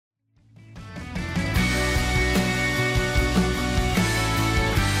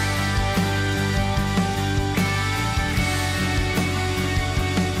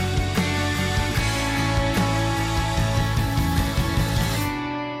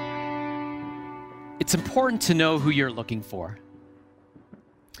It's important to know who you're looking for.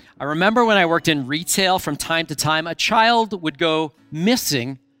 I remember when I worked in retail, from time to time, a child would go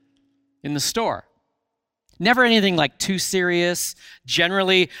missing in the store. Never anything like too serious,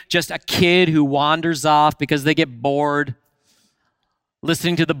 generally just a kid who wanders off because they get bored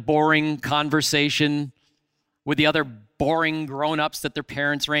listening to the boring conversation with the other boring grown-ups that their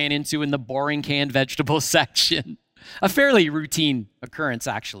parents ran into in the boring canned vegetable section. A fairly routine occurrence,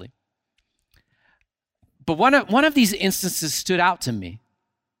 actually. But one of these instances stood out to me.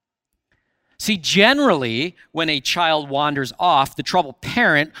 See, generally, when a child wanders off, the troubled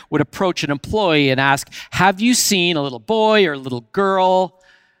parent would approach an employee and ask, have you seen a little boy or a little girl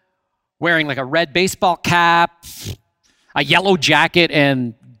wearing like a red baseball cap, a yellow jacket,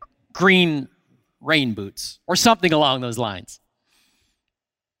 and green rain boots, or something along those lines?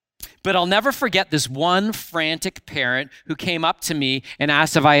 But I'll never forget this one frantic parent who came up to me and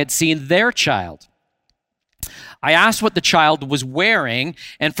asked if I had seen their child. I asked what the child was wearing,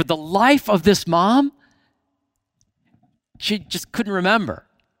 and for the life of this mom, she just couldn't remember.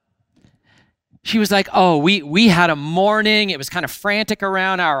 She was like, oh, we had a morning. It was kind of frantic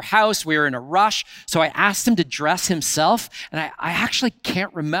around our house. We were in a rush. So I asked him to dress himself, and I actually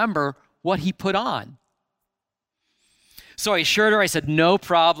can't remember what he put on. So I assured her, I said, no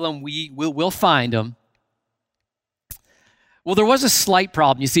problem, we'll find him. Well, there was a slight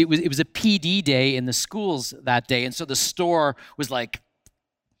problem. You see, it was a PD day in the schools that day, and so the store was like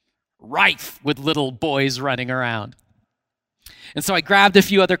rife with little boys running around. And so I grabbed a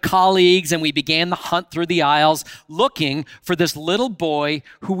few other colleagues, and we began the hunt through the aisles, looking for this little boy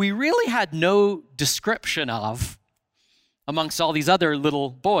who we really had no description of amongst all these other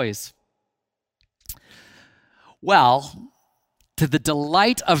little boys. Well, to the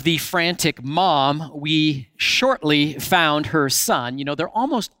delight of the frantic mom, we shortly found her son. You know, they're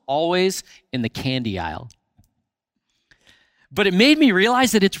almost always in the candy aisle. But it made me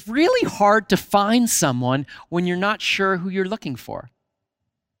realize that it's really hard to find someone when you're not sure who you're looking for.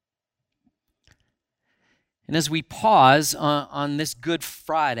 And as we pause on this Good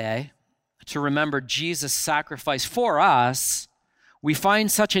Friday to remember Jesus' sacrifice for us, we find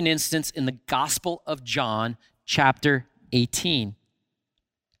such an instance in the Gospel of John, chapter 18.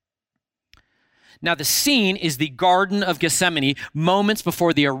 Now, the scene is the Garden of Gethsemane, moments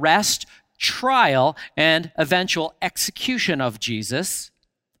before the arrest, trial, and eventual execution of Jesus.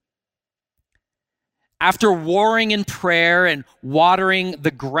 After warring in prayer and watering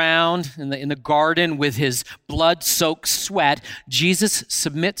the ground in the garden with his blood-soaked sweat, Jesus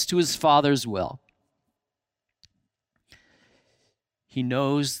submits to his Father's will. He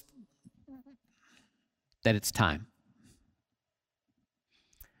knows that it's time.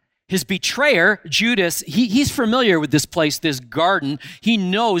 His betrayer, Judas, he's familiar with this place, this garden. He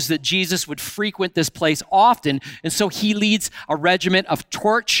knows that Jesus would frequent this place often, and so he leads a regiment of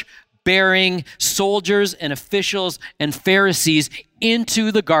torch-bearing soldiers and officials and Pharisees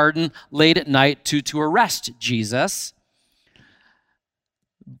into the garden late at night to arrest Jesus.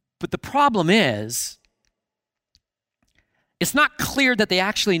 But the problem is, it's not clear that they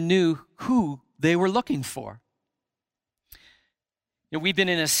actually knew who they were looking for. You know, we've been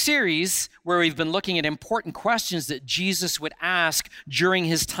in a series where we've been looking at important questions that Jesus would ask during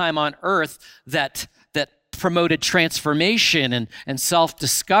his time on earth that promoted transformation and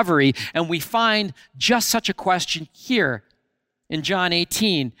self-discovery. And we find just such a question here in John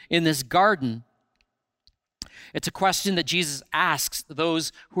 18, in this garden. It's a question that Jesus asks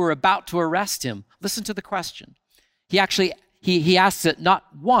those who are about to arrest him. Listen to the question. He asks it not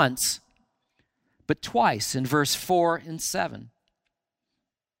once, but twice in verse 4 and 7.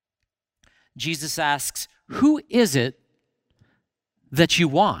 Jesus asks, who is it that you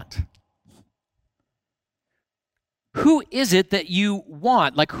want? Who is it that you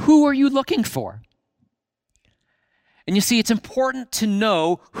want? Like, who are you looking for? And you see, it's important to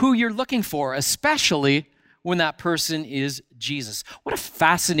know who you're looking for, especially when that person is Jesus. What a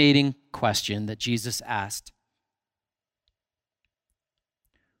fascinating question that Jesus asked.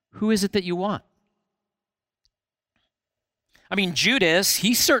 Who is it that you want? I mean, Judas,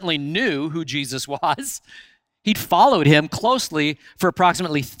 he certainly knew who Jesus was. He'd followed him closely for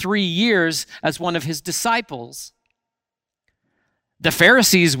approximately 3 years as one of his disciples. The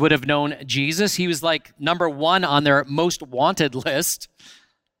Pharisees would have known Jesus. He was like number one on their most wanted list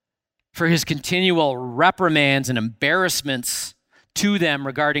for his continual reprimands and embarrassments to them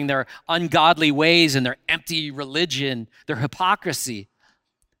regarding their ungodly ways and their empty religion, their hypocrisy.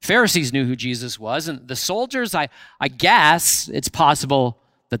 Pharisees knew who Jesus was, and the soldiers, I guess it's possible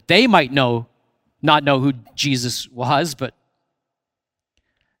that they might not know who Jesus was, but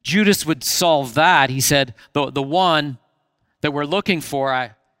Judas would solve that. He said, the one that we're looking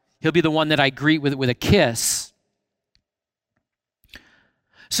for, he'll be the one that I greet with a kiss.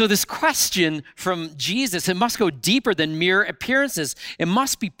 So this question from Jesus, it must go deeper than mere appearances. It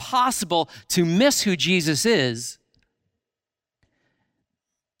must be possible to miss who Jesus is,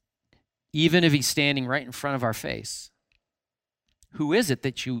 even if he's standing right in front of our face. Who is it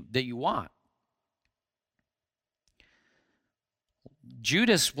that you want?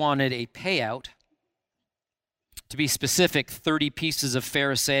 Judas wanted a payout. To be specific, 30 pieces of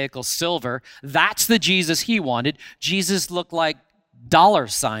Pharisaical silver. That's the Jesus he wanted. Jesus looked like dollar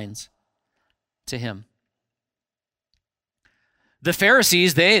signs to him. The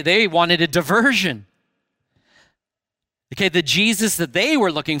Pharisees, they wanted a diversion. Okay, the Jesus that they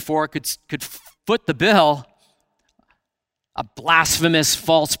were looking for could foot the bill. A blasphemous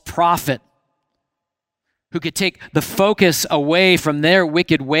false prophet who could take the focus away from their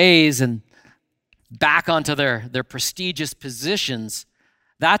wicked ways and back onto their prestigious positions.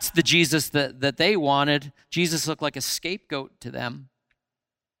 That's the Jesus that they wanted. Jesus looked like a scapegoat to them.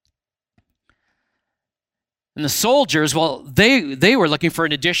 And the soldiers, well, they were looking for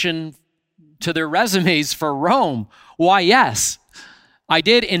an addition to their resumes for Rome. Why, yes, I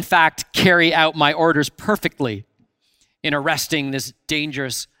did, in fact, carry out my orders perfectly in arresting this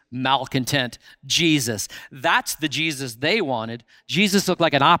dangerous malcontent Jesus. That's the Jesus they wanted. Jesus looked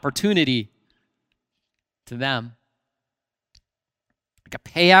like an opportunity to them. Like a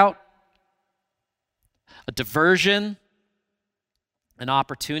payout, a diversion, an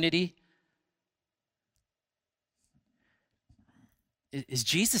opportunity. Is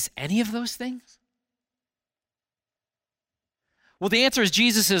Jesus any of those things? Well, the answer is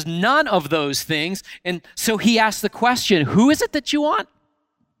Jesus is none of those things. And so he asked the question, who is it that you want?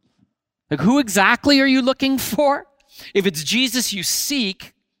 Like, who exactly are you looking for? If it's Jesus you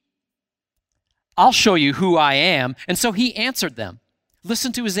seek, I'll show you who I am. And so he answered them.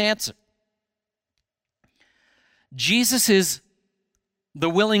 Listen to his answer. Jesus is the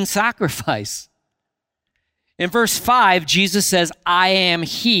willing sacrifice. In verse 5, Jesus says, I am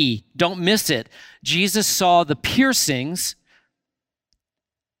he. Don't miss it. Jesus saw the piercings.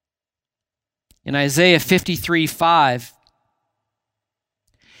 In Isaiah 53:5,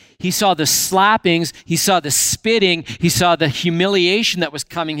 he saw the slappings, he saw the spitting, he saw the humiliation that was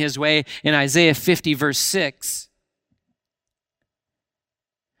coming his way in Isaiah 50, verse 6.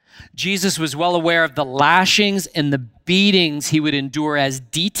 Jesus was well aware of the lashings and the beatings he would endure as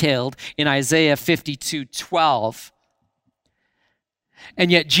detailed in Isaiah 52:12.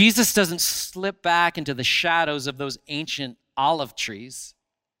 And yet Jesus doesn't slip back into the shadows of those ancient olive trees.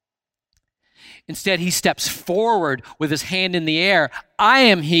 Instead, he steps forward with his hand in the air. I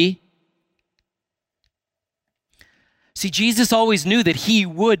am he. See, Jesus always knew that he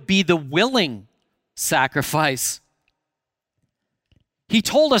would be the willing sacrifice. He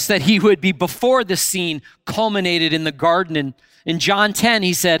told us that he would be before the scene culminated in the garden. In John 10,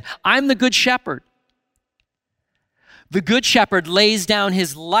 he said, I'm the good shepherd. The good shepherd lays down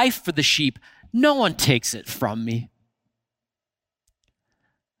his life for the sheep. No one takes it from me,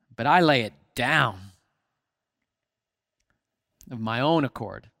 but I lay it down of my own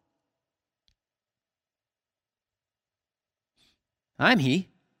accord. I'm he.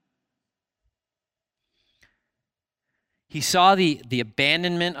 He saw the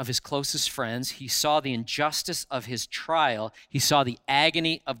abandonment of his closest friends. He saw the injustice of his trial. He saw the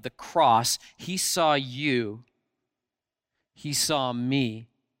agony of the cross. He saw you. He saw me.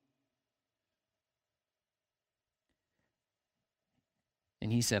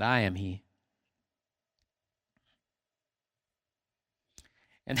 And he said, I am he.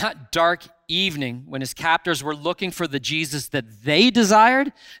 And that dark evening, when his captors were looking for the Jesus that they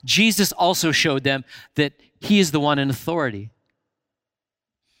desired, Jesus also showed them that he is the one in authority.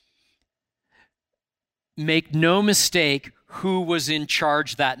 Make no mistake who was in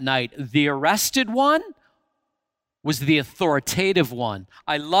charge that night. The arrested one was the authoritative one.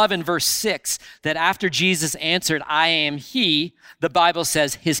 I love in verse 6 that after Jesus answered, I am he, the Bible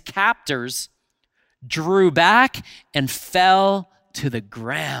says his captors drew back and fell to the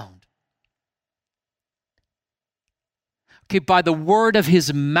ground. Okay, by the word of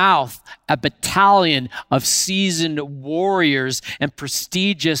his mouth, a battalion of seasoned warriors and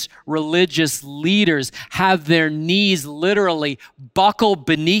prestigious religious leaders have their knees literally buckle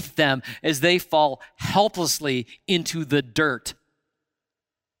beneath them as they fall helplessly into the dirt.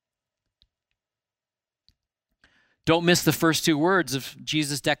 Don't miss the first two words of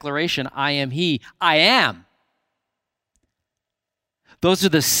Jesus' declaration, I am he. I am. Those are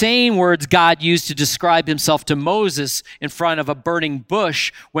the same words God used to describe himself to Moses in front of a burning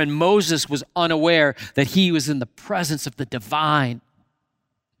bush when Moses was unaware that he was in the presence of the divine.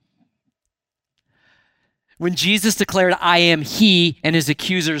 When Jesus declared, "I am he," and his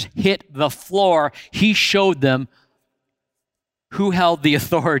accusers hit the floor, he showed them who held the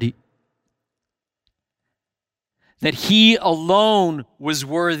authority. That he alone was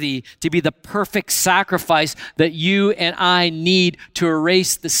worthy to be the perfect sacrifice that you and I need to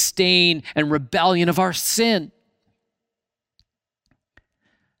erase the stain and rebellion of our sin.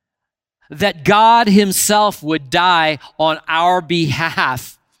 That God himself would die on our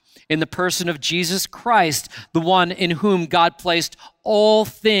behalf in the person of Jesus Christ, the one in whom God placed all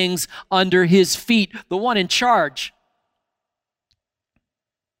things under his feet, the one in charge.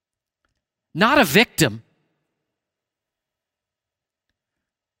 Not a victim,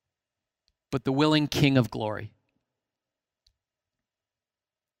 but the willing King of glory.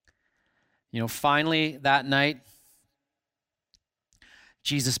 Finally that night,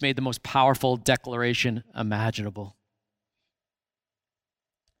 Jesus made the most powerful declaration imaginable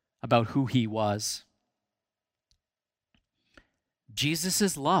about who he was. Jesus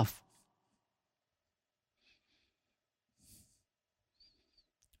is love.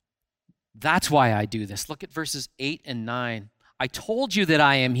 That's why I do this. Look at verses 8 and 9. I told you that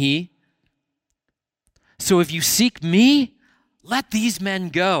I am he. So if you seek me, let these men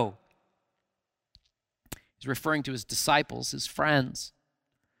go. He's referring to his disciples, his friends.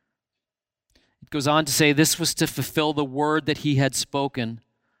 It goes on to say, this was to fulfill the word that he had spoken.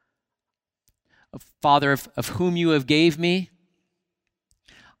 Father, of whom you have gave me,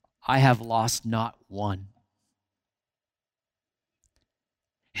 I have lost not one.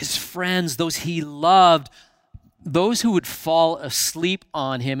 His friends, those he loved, those who would fall asleep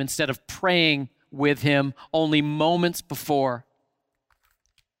on him instead of praying with him only moments before.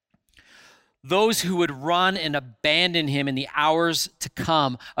 Those who would run and abandon him in the hours to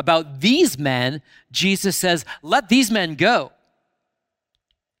come. About these men, Jesus says, let these men go.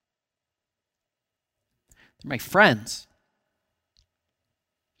 They're my friends.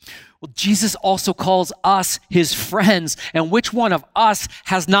 Well, Jesus also calls us his friends. And which one of us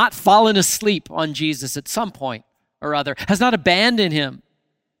has not fallen asleep on Jesus at some point or other, has not abandoned him?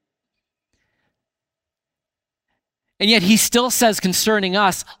 And yet he still says concerning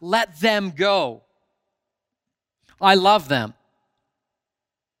us, let them go. I love them.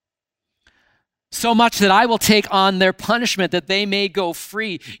 So much that I will take on their punishment that they may go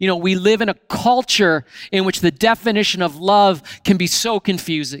free. We live in a culture in which the definition of love can be so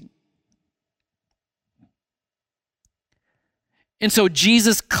confusing. And so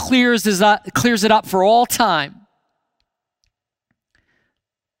Jesus clears it up for all time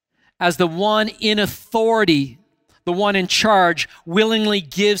as the one in authority, the one in charge, willingly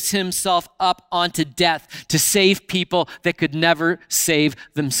gives himself up unto death to save people that could never save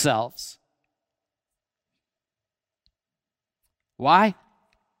themselves. Why?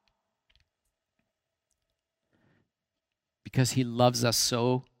 Because he loves us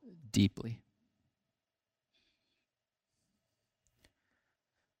so deeply.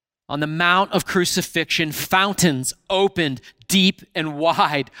 On the Mount of Crucifixion, fountains opened deep and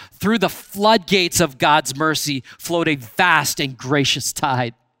wide. Through the floodgates of God's mercy flowed a vast and gracious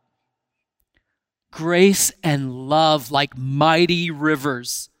tide. Grace and love, like mighty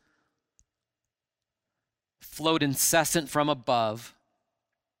rivers, flowed incessant from above.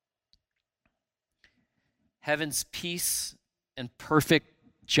 Heaven's peace and perfect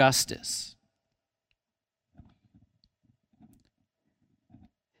justice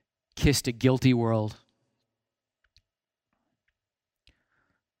kissed a guilty world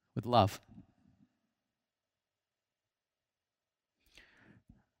with love.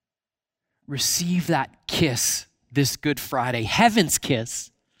 Receive that kiss this Good Friday, heaven's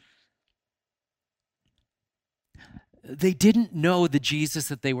kiss. They didn't know the Jesus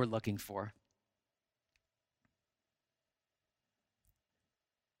that they were looking for.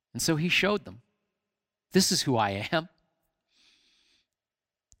 And so he showed them, this is who I am.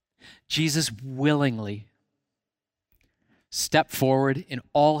 Jesus willingly stepped forward in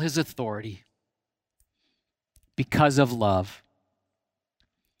all his authority because of love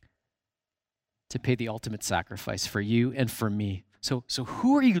to pay the ultimate sacrifice for you and for me. So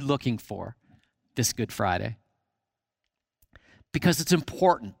who are you looking for this Good Friday? Because it's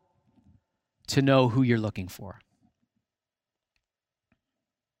important to know who you're looking for.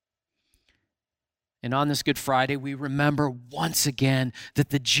 And on this Good Friday, we remember once again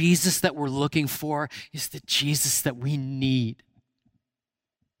that the Jesus that we're looking for is the Jesus that we need.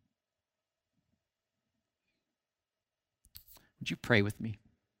 Would you pray with me?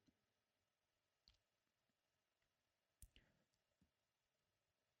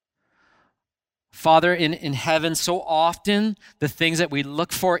 Father, in heaven, so often the things that we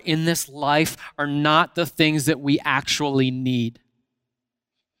look for in this life are not the things that we actually need.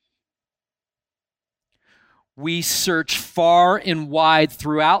 We search far and wide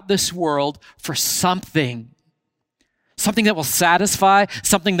throughout this world for something that will satisfy,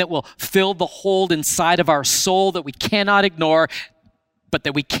 something that will fill the hole inside of our soul that we cannot ignore, but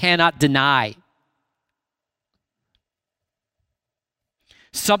that we cannot deny.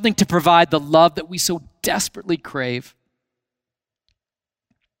 Something to provide the love that we so desperately crave.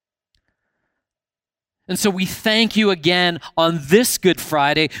 And so we thank you again on this Good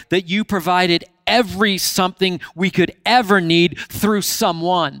Friday that you provided every something we could ever need through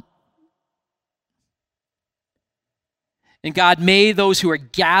someone. And God, may those who are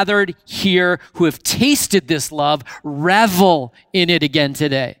gathered here who have tasted this love revel in it again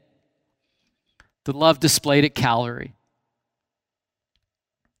today. The love displayed at Calvary.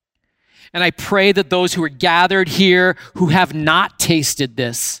 And I pray that those who are gathered here who have not tasted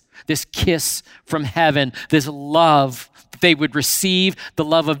this kiss from heaven, this love, that they would receive the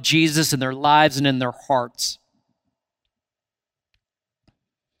love of Jesus in their lives and in their hearts.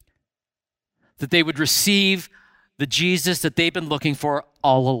 That they would receive the Jesus that they've been looking for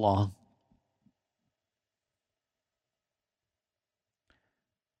all along.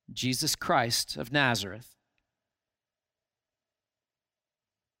 Jesus Christ of Nazareth,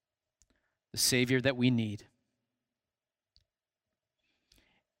 the Savior that we need.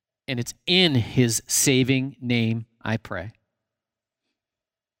 And it's in his saving name I pray.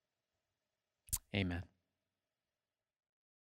 Amen.